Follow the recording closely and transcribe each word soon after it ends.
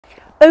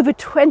Over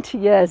 20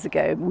 years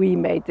ago, we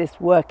made this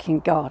working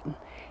garden.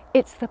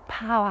 It's the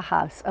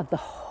powerhouse of the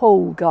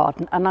whole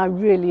garden, and I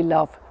really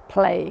love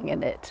playing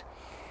in it.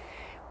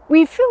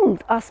 We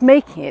filmed us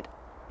making it,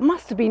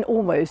 must have been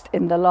almost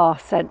in the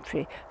last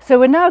century. So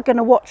we're now going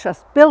to watch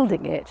us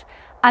building it,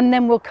 and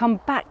then we'll come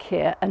back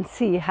here and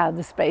see how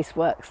the space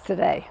works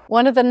today.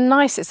 One of the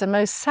nicest and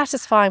most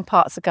satisfying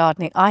parts of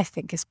gardening, I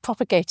think, is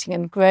propagating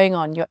and growing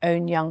on your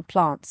own young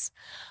plants.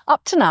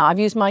 Up to now, I've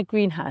used my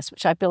greenhouse,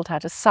 which I built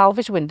out of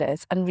salvaged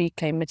windows and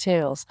reclaimed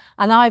materials.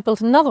 And now I've built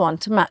another one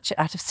to match it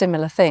out of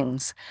similar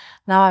things.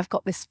 Now I've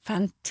got this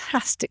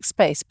fantastic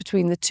space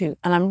between the two,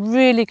 and I'm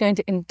really going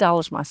to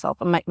indulge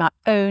myself and make my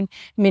own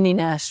mini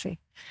nursery.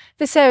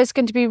 This area is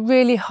going to be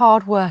really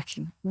hard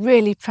working,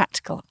 really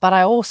practical, but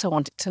I also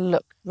want it to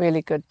look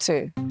really good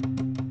too.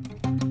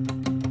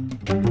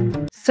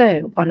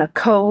 So, on a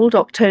cold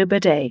October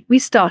day, we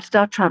started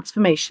our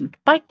transformation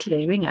by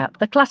clearing out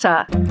the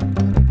clutter.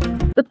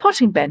 The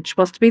potting bench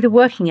was to be the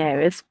working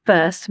area's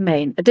first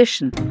main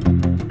addition.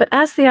 But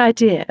as the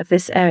idea of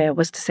this area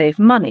was to save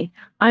money,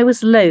 I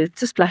was loath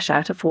to splash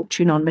out a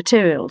fortune on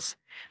materials.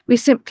 We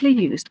simply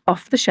used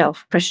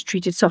off-the-shelf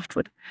pressure-treated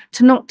softwood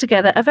to knock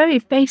together a very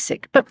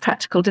basic but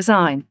practical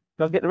design.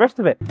 I'll get the rest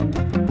of it.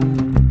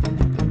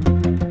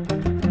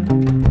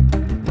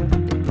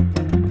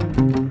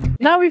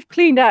 Now we've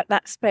cleaned out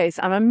that space,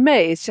 I'm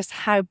amazed just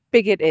how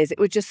big it is. It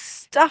was just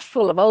stuffed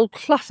full of old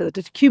clutter that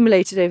had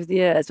accumulated over the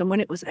years, and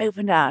when it was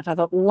opened out, I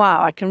thought,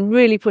 wow, I can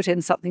really put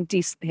in something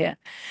decent here.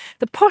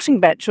 The potting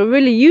bench will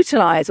really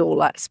utilise all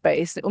that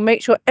space. It will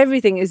make sure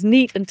everything is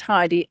neat and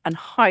tidy and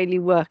highly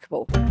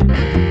workable.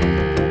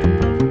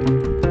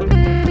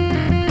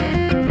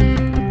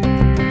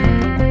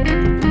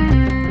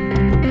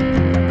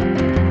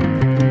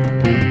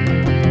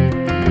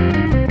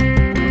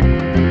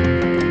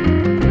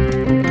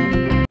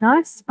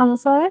 Nice on the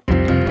side.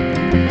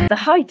 The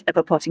height of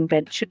a potting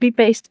bench should be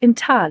based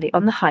entirely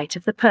on the height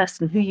of the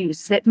person who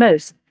uses it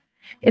most.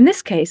 In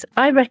this case,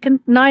 I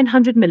reckon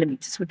 900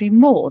 millimetres would be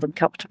more than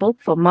comfortable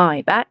for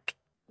my back.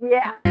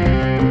 Yeah.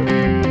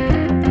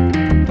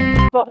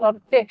 Got a lot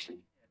of fish.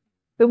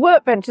 The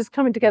workbench is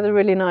coming together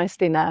really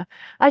nicely now.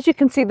 As you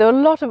can see, there are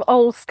a lot of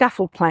old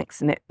scaffold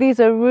planks in it. These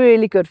are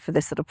really good for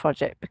this sort of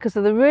project because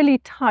of the really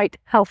tight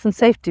health and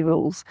safety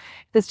rules.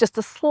 If there's just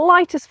the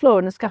slightest flaw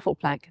in a scaffold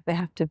plank, they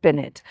have to bin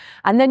it.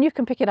 And then you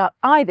can pick it up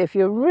either if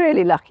you're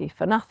really lucky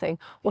for nothing,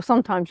 or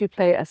sometimes you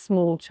pay a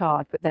small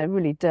charge, but they're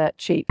really dirt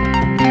cheap. There's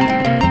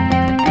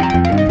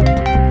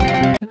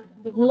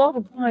a lot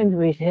of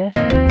bindweed here.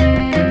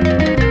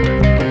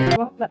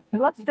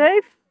 Let's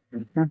Dave.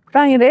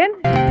 Bang it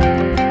in.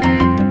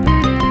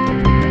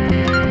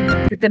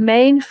 With the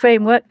main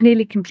framework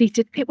nearly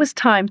completed, it was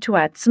time to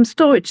add some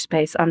storage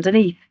space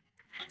underneath.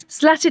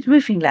 Slatted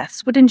roofing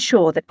laths would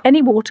ensure that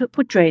any water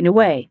would drain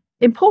away,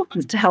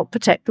 important to help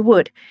protect the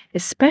wood,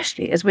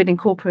 especially as we'd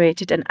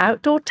incorporated an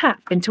outdoor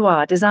tap into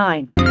our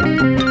design.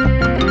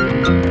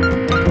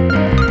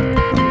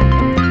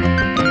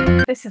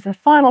 This is the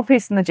final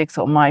piece in the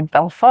jigsaw, my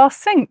Belfast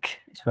sink.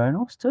 It's very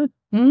nice too.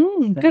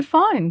 Good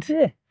find.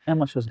 Yeah. How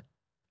much was it?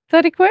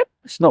 30 quid?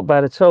 It's not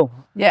bad at all.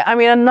 Yeah, I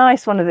mean, a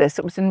nice one of this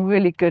that was in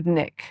really good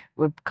nick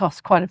would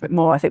cost quite a bit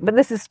more, I think. But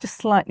this is just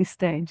slightly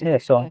stained. Yeah,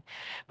 it's fine.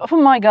 But for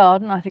my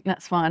garden, I think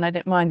that's fine. I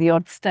don't mind the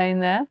odd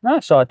stain there. No,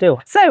 it's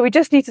ideal. So we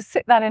just need to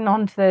sit that in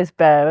onto those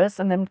bearers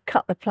and then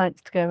cut the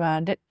planks to go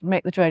around it,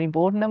 make the draining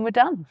board, and then we're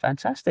done.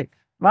 Fantastic.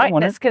 Right,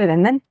 let's get it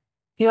in then.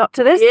 You up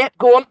to this? Yeah,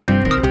 go on.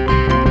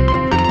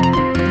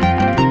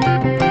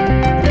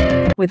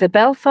 With the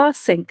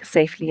Belfast sink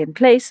safely in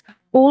place,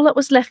 all that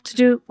was left to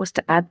do was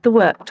to add the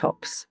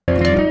worktops.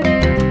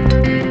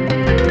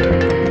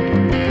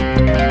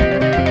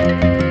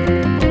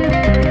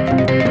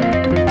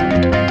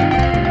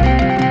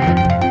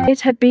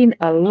 It had been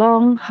a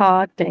long,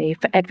 hard day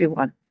for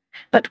everyone,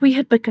 but we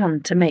had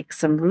begun to make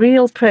some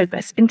real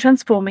progress in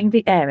transforming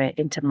the area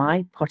into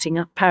my potting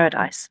up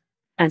paradise.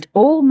 And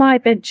all my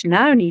bench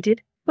now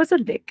needed was a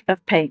lick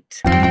of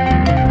paint.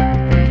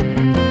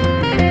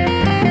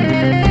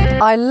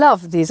 I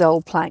love these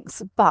old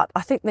planks, but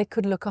I think they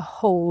could look a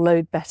whole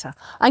load better.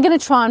 I'm going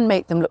to try and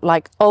make them look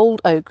like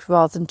old oak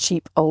rather than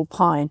cheap old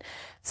pine.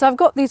 So I've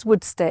got these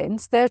wood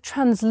stains. They're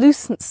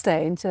translucent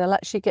stains, so they'll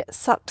actually get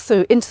sucked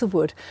through into the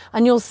wood,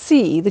 and you'll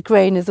see the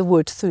grain of the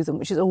wood through them,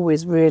 which is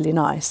always really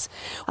nice.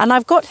 And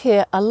I've got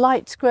here a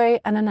light grey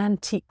and an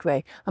antique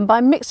grey, and by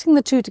mixing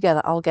the two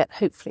together, I'll get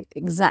hopefully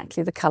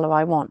exactly the colour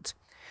I want.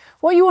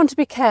 What you want to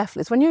be careful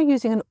is when you're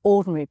using an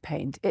ordinary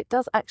paint, it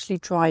does actually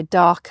dry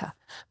darker.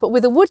 But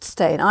with a wood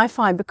stain, I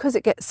find because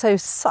it gets so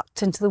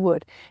sucked into the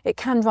wood, it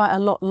can dry a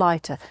lot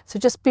lighter. So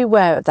just be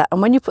aware of that.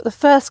 And when you put the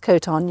first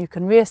coat on, you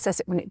can reassess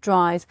it when it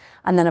dries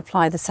and then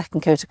apply the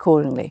second coat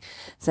accordingly.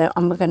 So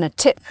I'm going to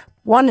tip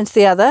one into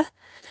the other,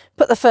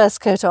 put the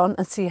first coat on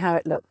and see how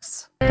it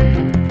looks.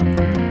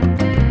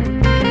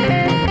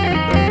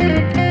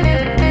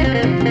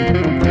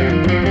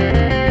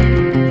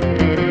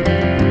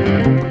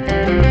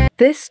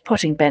 This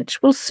potting bench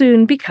will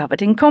soon be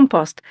covered in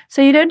compost,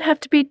 so you don't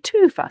have to be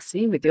too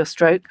fussy with your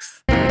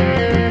strokes.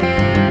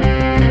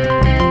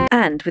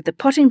 And with the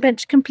potting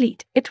bench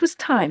complete, it was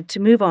time to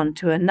move on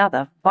to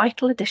another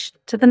vital addition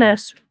to the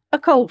nursery, a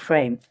cold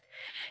frame.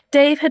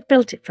 Dave had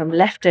built it from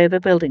leftover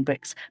building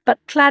bricks, but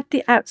clad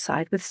the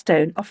outside with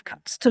stone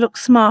offcuts to look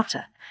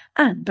smarter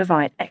and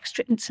provide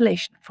extra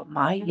insulation for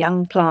my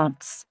young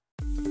plants.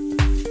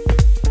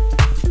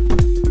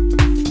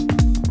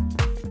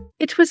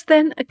 It was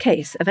then a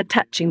case of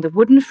attaching the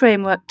wooden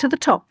framework to the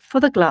top for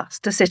the glass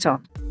to sit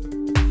on.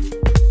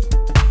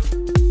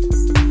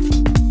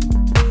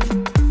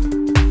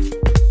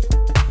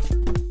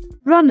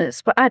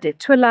 Runners were added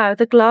to allow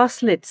the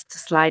glass lids to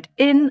slide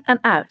in and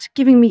out,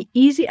 giving me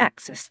easy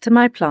access to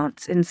my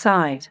plants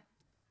inside.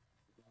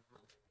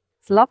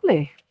 It's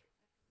lovely.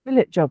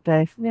 Brilliant job,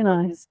 Dave. Really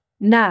nice.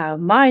 Now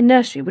my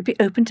nursery would be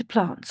open to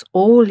plants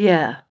all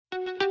year.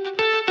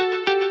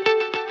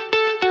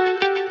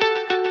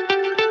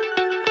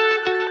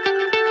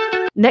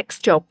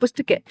 Next job was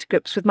to get to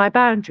grips with my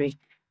boundary.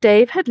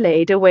 Dave had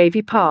laid a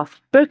wavy path,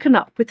 broken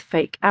up with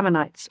fake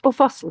ammonites or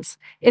fossils,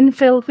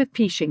 infilled with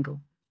pea shingle.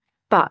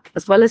 But,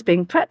 as well as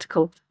being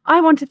practical,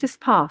 I wanted this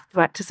path to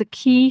act as a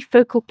key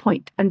focal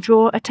point and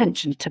draw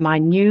attention to my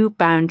new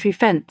boundary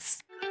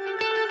fence.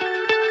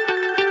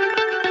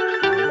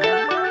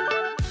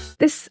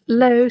 This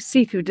low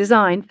see-through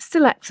design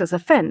still acts as a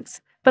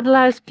fence, but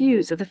allows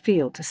views of the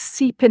field to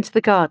seep into the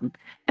garden,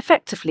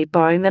 effectively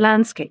borrowing the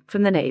landscape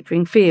from the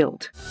neighbouring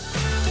field.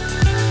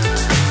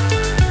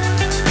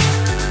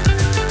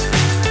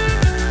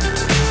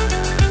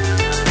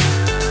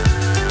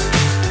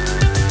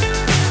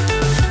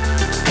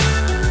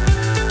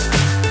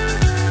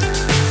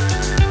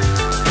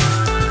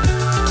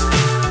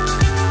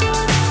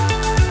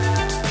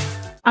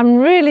 I'm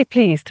really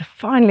pleased to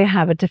finally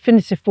have a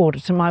definitive border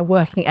to my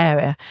working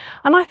area,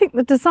 and I think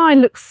the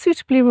design looks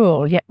suitably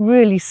rural yet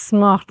really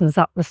smartens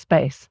up the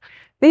space.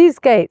 These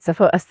gates are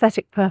for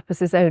aesthetic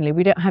purposes only.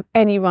 We don't have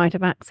any right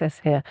of access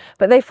here,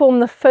 but they form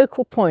the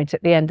focal point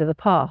at the end of the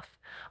path.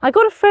 I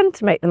got a friend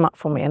to make them up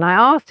for me and I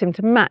asked him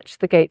to match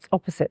the gates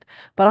opposite,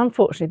 but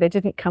unfortunately they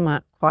didn't come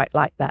out quite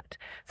like that.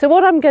 So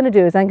what I'm going to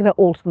do is I'm going to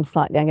alter them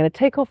slightly. I'm going to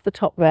take off the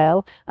top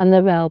rail and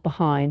the rail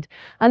behind,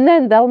 and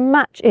then they'll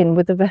match in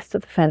with the rest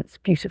of the fence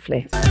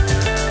beautifully.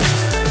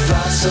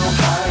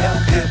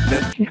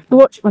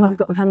 Watch when I've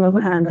got the hammer in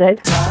my hand, Dave.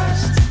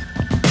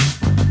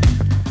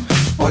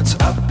 What's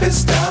up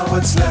is down,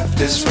 what's left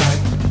is right.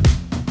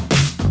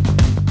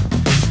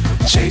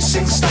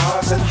 Chasing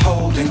stars and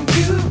holding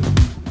you.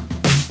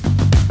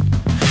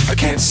 I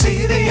can't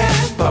see the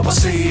end, but we'll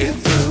see it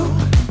through.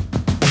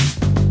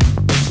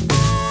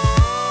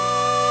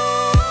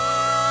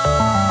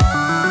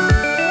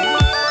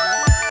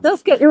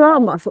 Does get your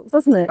arm muscles,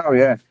 doesn't it? Oh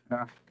yeah.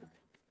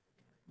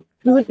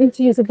 You wouldn't need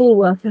to use a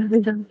bulwark.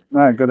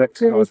 No, good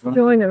exercise.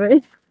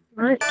 Joinery,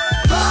 right?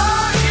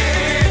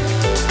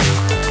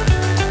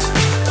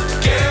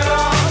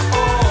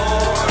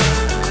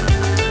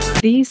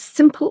 These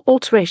simple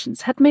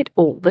alterations had made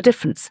all the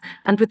difference,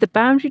 and with the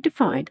boundary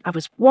defined, I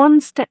was one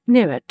step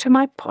nearer to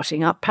my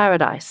potting up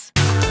paradise.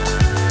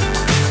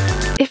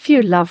 If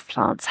you love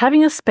plants,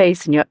 having a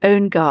space in your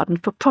own garden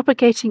for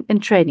propagating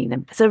and training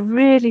them is a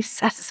really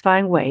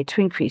satisfying way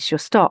to increase your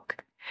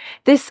stock.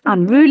 This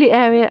unruly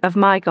area of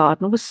my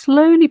garden was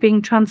slowly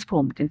being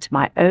transformed into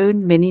my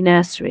own mini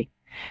nursery.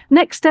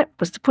 Next step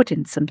was to put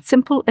in some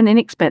simple and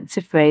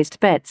inexpensive raised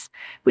beds,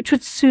 which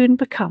would soon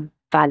become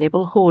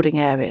valuable hoarding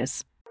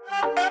areas.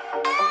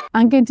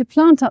 I'm going to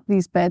plant up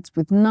these beds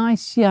with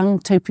nice young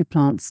topiary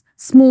plants,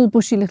 small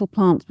bushy little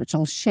plants which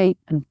I'll shape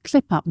and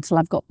clip up until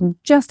I've got them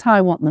just how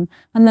I want them,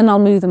 and then I'll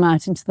move them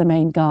out into the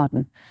main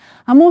garden.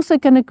 I'm also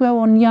going to grow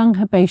on young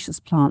herbaceous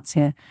plants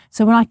here,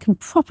 so when I can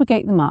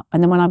propagate them up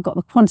and then when I've got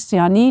the quantity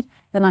I need,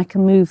 then I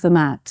can move them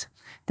out.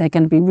 They're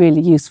going to be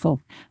really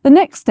useful. The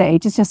next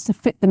stage is just to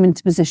fit them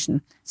into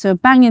position. So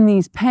bang in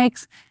these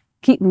pegs,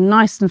 keep them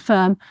nice and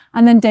firm,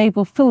 and then Dave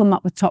will fill them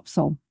up with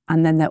topsoil,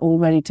 and then they're all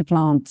ready to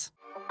plant.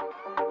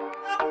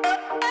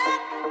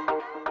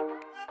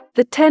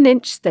 The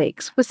 10-inch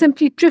stakes were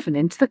simply driven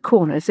into the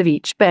corners of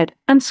each bed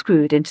and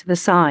screwed into the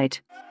side.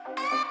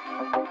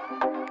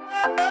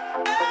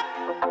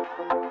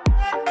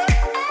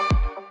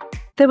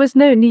 There was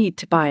no need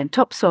to buy in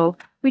topsoil,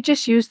 we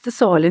just used the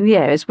soil in the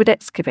areas we'd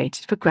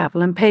excavated for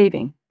gravel and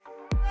paving.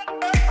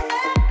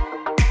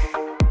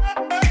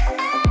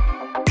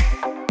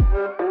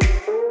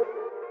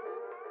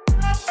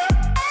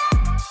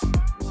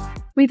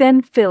 We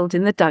then filled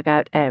in the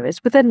dugout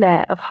areas with a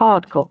layer of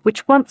hardcore,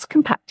 which once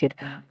compacted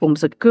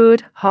forms a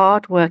good,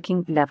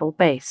 hard-working level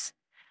base.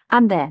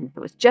 And then it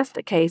was just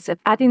a case of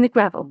adding the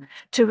gravel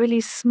to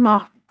really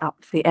smarten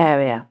up the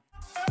area.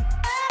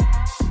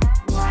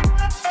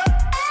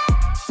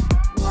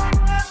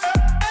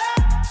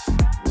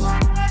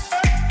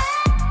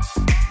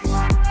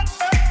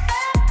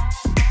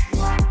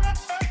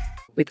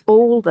 With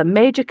all the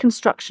major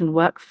construction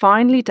work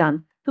finally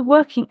done, the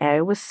working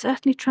area was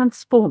certainly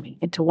transforming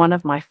into one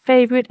of my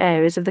favourite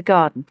areas of the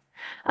garden,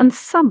 and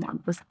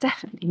someone was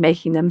definitely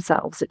making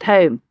themselves at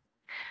home.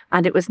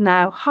 And it was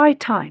now high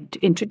time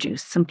to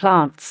introduce some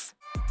plants.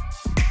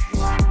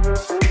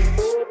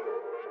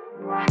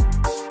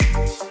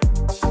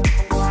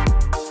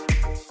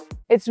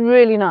 It's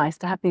really nice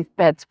to have these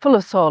beds full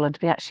of soil and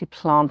to be actually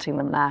planting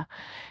them now.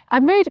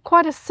 I've made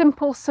quite a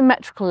simple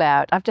symmetrical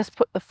layout. I've just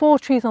put the 4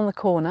 trees on the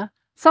corner,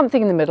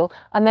 something in the middle,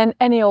 and then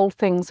any old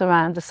things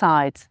around the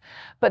sides.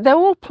 But they're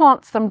all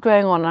plants that I'm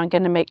growing on and I'm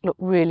going to make look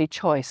really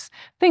choice.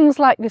 Things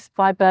like this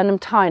viburnum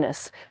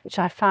tinus, which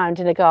I found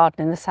in a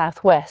garden in the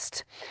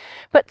southwest.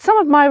 But some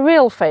of my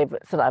real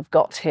favourites that I've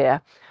got here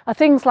are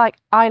things like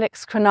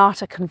Ilex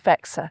crenata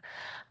convexa.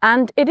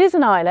 And it is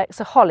an ilex,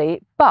 a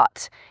holly,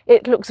 but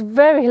it looks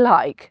very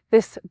like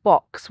this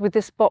box with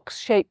this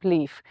box-shaped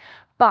leaf.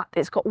 But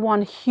it's got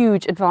one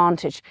huge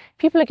advantage.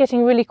 People are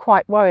getting really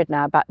quite worried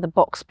now about the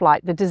box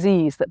blight, the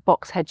disease that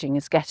box hedging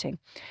is getting.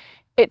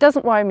 It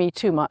doesn't worry me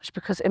too much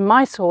because in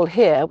my soil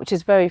here, which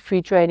is very free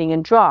draining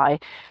and dry,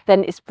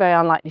 then it's very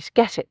unlikely to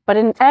get it. But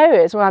in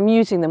areas where I'm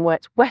using them where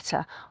it's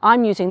wetter,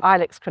 I'm using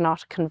Ilex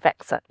crenata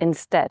convexa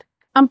instead.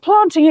 I'm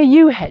planting a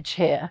yew hedge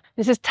here.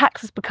 This is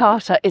Taxus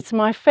baccata. It's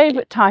my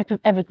favourite type of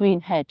evergreen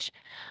hedge.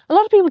 A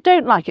lot of people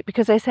don't like it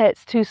because they say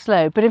it's too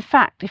slow, but in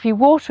fact, if you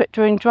water it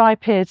during dry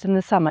periods in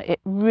the summer, it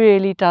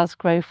really does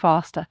grow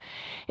faster.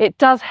 It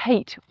does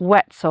hate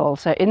wet soil,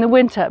 so in the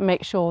winter,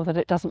 make sure that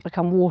it doesn't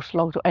become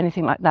waterlogged or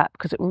anything like that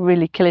because it will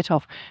really kill it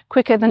off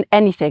quicker than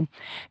anything.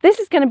 This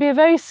is going to be a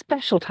very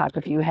special type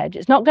of yew hedge.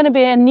 It's not going to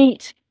be a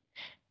neat,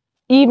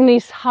 evenly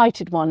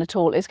heighted one at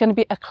all. It's going to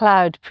be a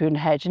cloud prune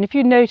hedge, and if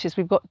you notice,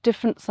 we've got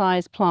different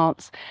sized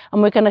plants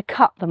and we're going to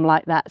cut them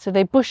like that so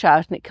they bush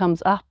out and it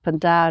comes up and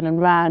down and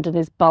round and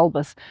is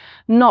bulbous,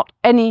 not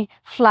any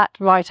flat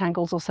right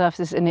angles or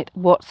surfaces in it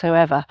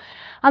whatsoever.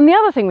 And the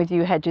other thing with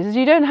yew hedges is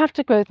you don't have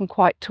to grow them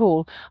quite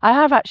tall. I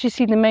have actually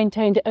seen them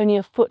maintained at only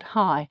a foot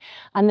high,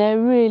 and they're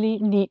really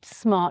neat,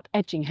 smart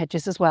edging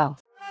hedges as well.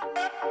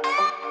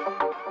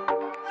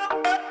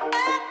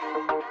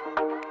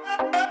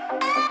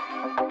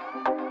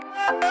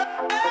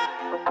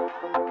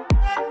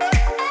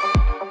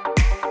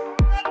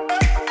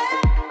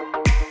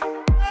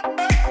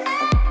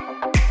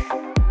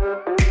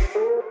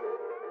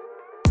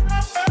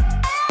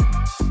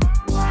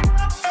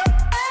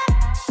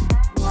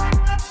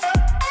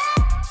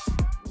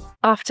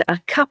 After a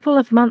couple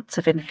of months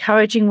of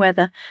encouraging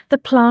weather, the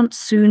plants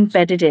soon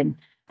bedded in,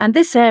 and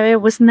this area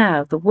was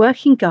now the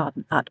working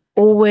garden I'd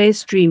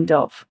always dreamed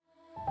of.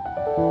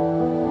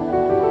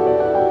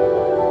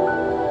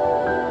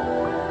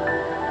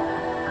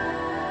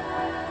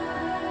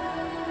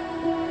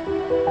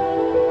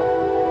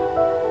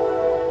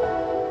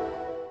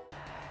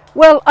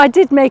 Well, I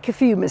did make a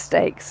few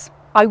mistakes.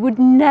 I would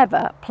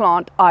never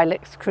plant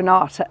Ilex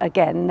crenata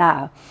again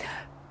now.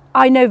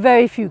 I know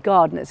very few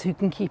gardeners who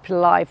can keep it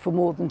alive for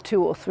more than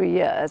 2 or 3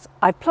 years.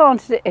 I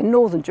planted it in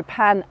northern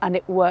Japan and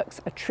it works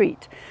a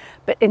treat.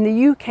 But in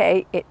the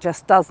UK, it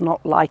just does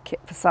not like it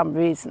for some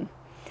reason.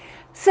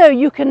 So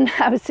you can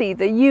now see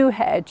the yew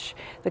hedge,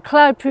 the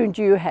cloud pruned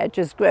yew hedge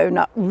has grown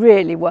up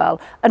really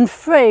well and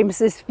frames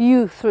this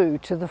view through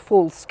to the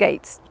full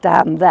skates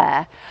down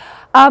there.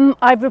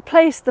 I've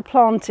replaced the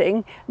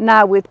planting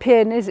now with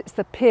peonies. It's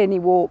the peony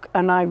walk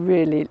and I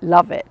really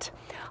love it.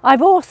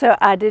 I've also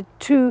added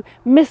 2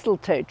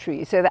 mistletoe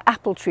trees, so the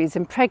apple trees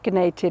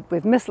impregnated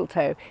with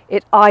mistletoe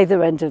at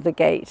either end of the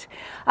gate.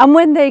 And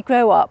when they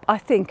grow up, I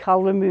think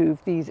I'll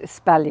remove these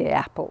espalier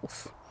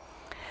apples.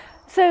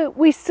 So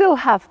we still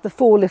have the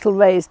 4 little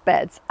raised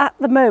beds. At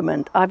the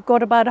moment, I've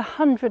got about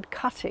 100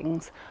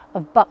 cuttings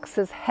of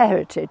Buxus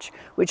Heritage,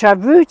 which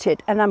I've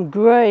rooted and I'm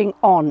growing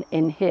on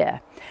in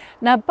here.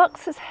 Now,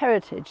 Buxus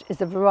Heritage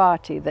is a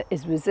variety that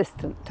is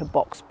resistant to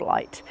box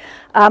blight.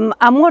 And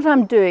what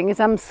I'm doing is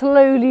I'm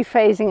slowly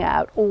phasing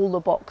out all the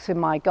box in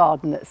my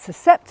garden that's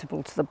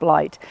susceptible to the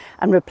blight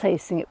and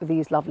replacing it with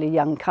these lovely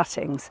young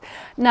cuttings.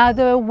 Now,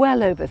 there are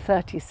well over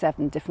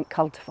 37 different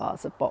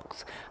cultivars of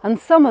box, and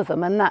some of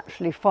them are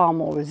naturally far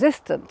more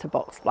resistant to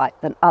box blight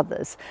than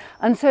others.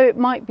 And so it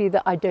might be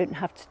that I don't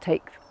have to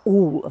take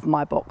all of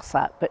my box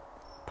out, but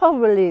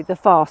probably the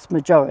vast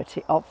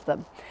majority of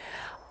them.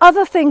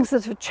 Other things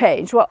that have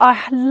changed, well,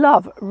 I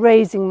love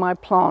raising my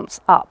plants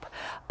up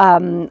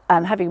and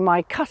having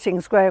my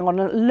cuttings growing on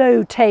a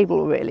low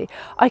table really.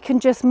 I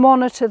can just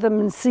monitor them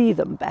and see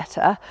them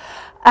better,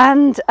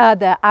 and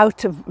they're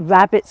out of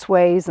rabbits'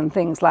 ways and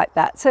things like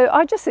that. So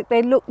I just think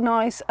they look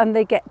nice and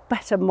they get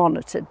better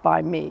monitored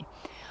by me.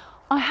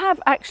 I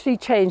have actually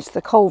changed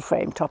the cold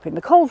frame topping.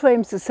 The cold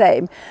frame's the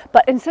same,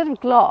 but instead of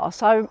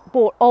glass, I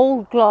bought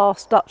old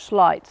glass Dutch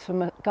lights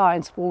from a guy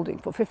in Spalding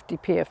for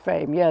 50p a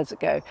frame years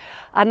ago.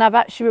 And I've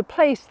actually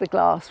replaced the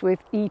glass with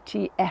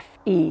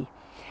ETFE.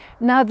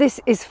 Now this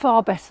is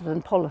far better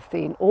than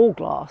polythene or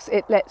glass.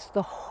 It lets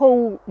the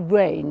whole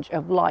range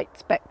of light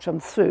spectrum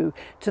through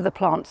to the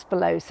plants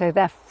below, so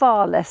they're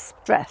far less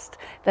stressed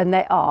than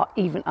they are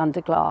even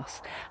under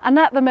glass. And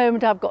at the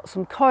moment I've got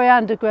some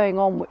coriander growing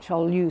on, which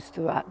I'll use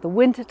throughout the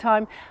winter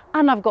time,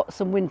 and I've got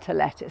some winter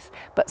lettuce.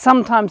 But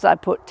sometimes I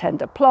put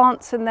tender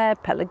plants in there,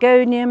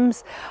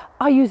 pelargoniums.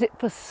 I use it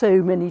for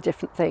so many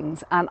different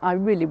things, and I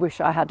really wish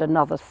I had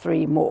another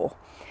 3 more.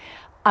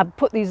 I've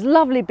put these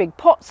lovely big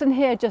pots in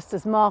here just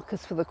as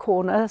markers for the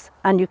corners,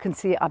 and you can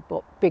see I've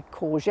got big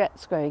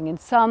courgettes growing in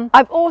some.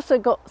 I've also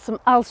got some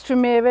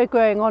alströmera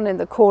growing on in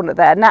the corner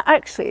there. Now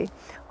actually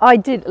I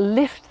did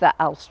lift that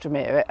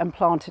alströmera and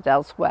plant it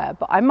elsewhere,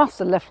 but I must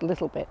have left a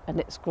little bit and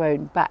it's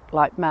grown back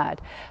like mad.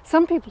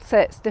 Some people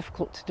say it's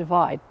difficult to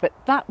divide, but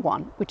that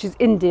one, which is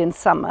Indian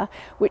summer,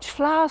 which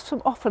flowers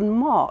from often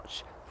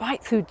March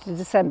right through to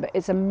December,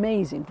 is an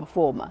amazing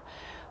performer.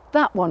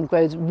 That one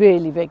grows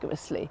really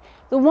vigorously.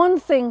 The one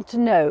thing to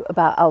know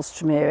about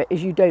alströmera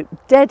is you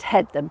don't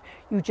deadhead them,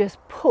 you just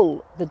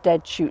pull the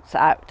dead shoots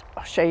out.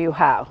 I'll show you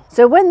how.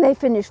 So when they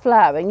finish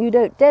flowering, you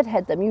don't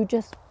deadhead them, you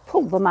just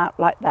pull them out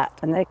like that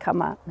and they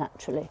come out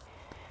naturally.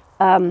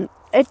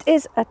 It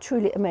is a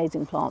truly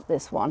amazing plant,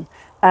 this one.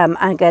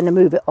 I'm going to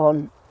move it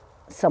on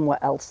somewhere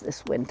else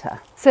this winter.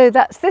 So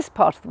that's this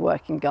part of the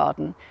working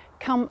garden.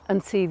 Come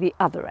and see the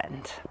other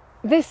end.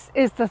 This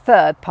is the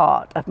third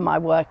part of my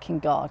working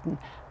garden,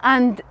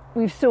 and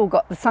we've still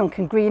got the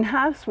sunken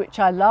greenhouse, which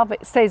I love.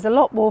 It stays a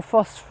lot more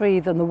frost free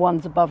than the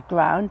ones above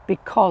ground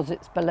because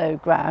it's below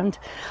ground.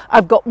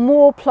 I've got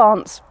more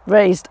plants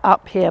raised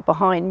up here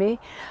behind me,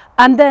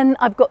 and then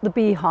I've got the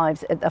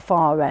beehives at the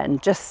far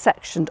end, just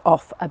sectioned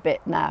off a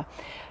bit now.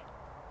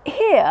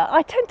 Here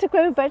I tend to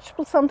grow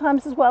vegetables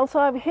sometimes as well,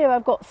 so over here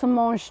I've got some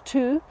mange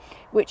tout,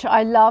 which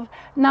I love.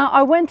 Now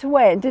I went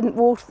away and didn't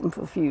water them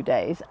for a few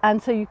days,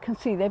 and so you can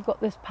see they've got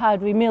this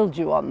powdery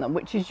mildew on them,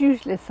 which is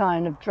usually a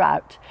sign of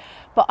drought,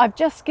 but I've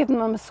just given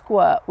them a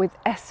squirt with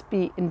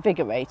SB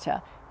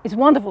Invigorator. It's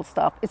wonderful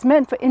stuff. It's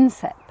meant for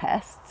insect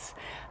pests,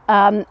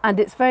 and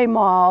it's very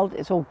mild,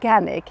 it's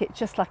organic, it's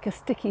just like a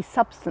sticky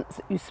substance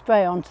that you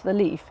spray onto the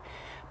leaf.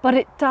 But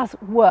it does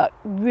work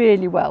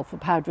really well for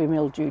powdery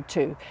mildew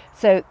too.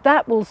 So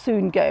that will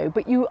soon go,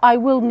 but I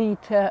will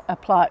need to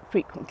apply it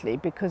frequently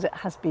because it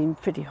has been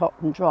pretty hot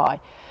and dry.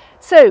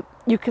 So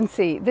you can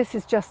see this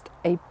is just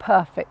a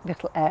perfect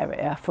little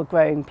area for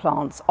growing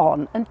plants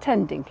on and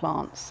tending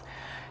plants.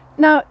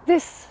 Now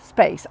this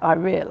space, I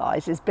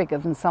realise, is bigger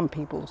than some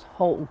people's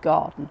whole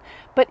garden,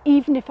 but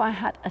even if I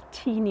had a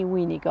teeny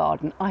weeny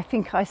garden, I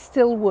think I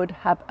still would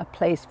have a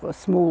place for a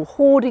small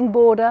hoarding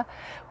border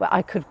where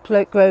I could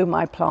grow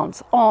my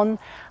plants on,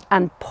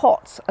 and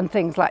pots and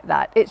things like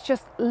that. It's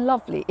just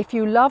lovely. If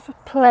you love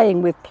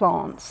playing with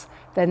plants,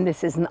 then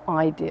this is an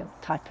ideal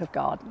type of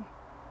garden.